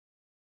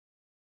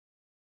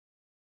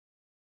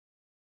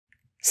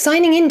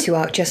Signing into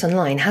ArcGIS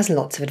Online has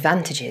lots of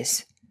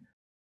advantages.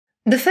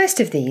 The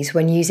first of these,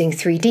 when using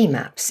 3D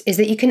maps, is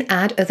that you can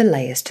add other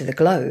layers to the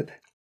globe.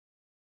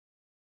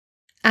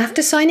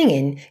 After signing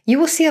in, you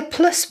will see a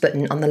plus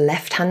button on the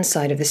left-hand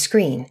side of the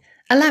screen,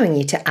 allowing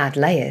you to add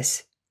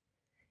layers.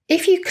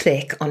 If you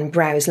click on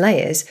Browse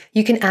Layers,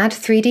 you can add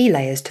 3D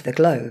layers to the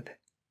globe.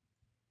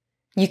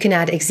 You can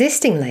add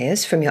existing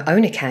layers from your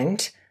own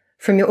account,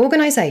 from your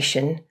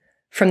organisation,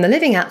 from the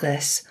Living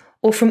Atlas,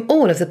 or from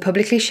all of the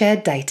publicly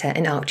shared data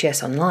in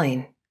ArcGIS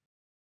Online.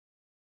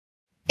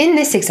 In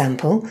this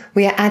example,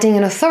 we are adding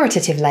an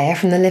authoritative layer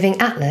from the Living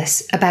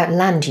Atlas about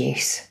land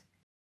use.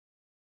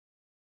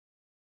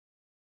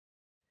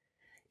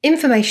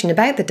 Information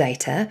about the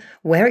data,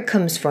 where it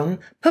comes from,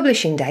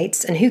 publishing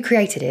dates and who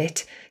created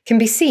it, can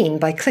be seen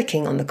by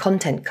clicking on the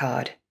content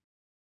card.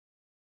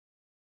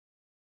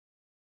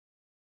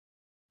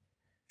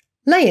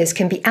 Layers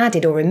can be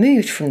added or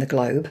removed from the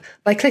globe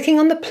by clicking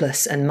on the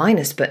plus and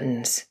minus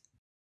buttons.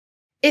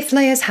 If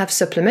layers have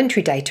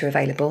supplementary data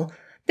available,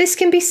 this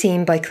can be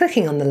seen by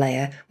clicking on the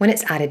layer when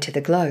it's added to the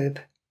globe.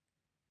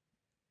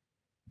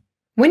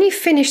 When you've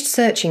finished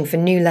searching for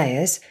new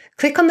layers,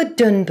 click on the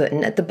Done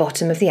button at the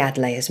bottom of the Add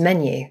Layers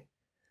menu.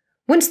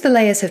 Once the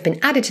layers have been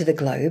added to the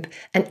globe,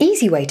 an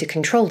easy way to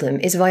control them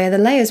is via the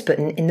Layers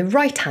button in the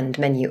right-hand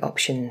menu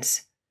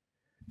options.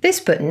 This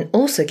button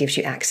also gives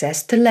you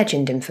access to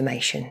legend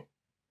information.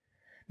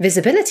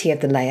 Visibility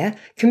of the layer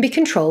can be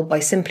controlled by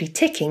simply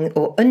ticking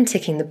or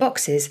unticking the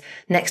boxes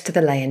next to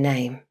the layer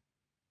name.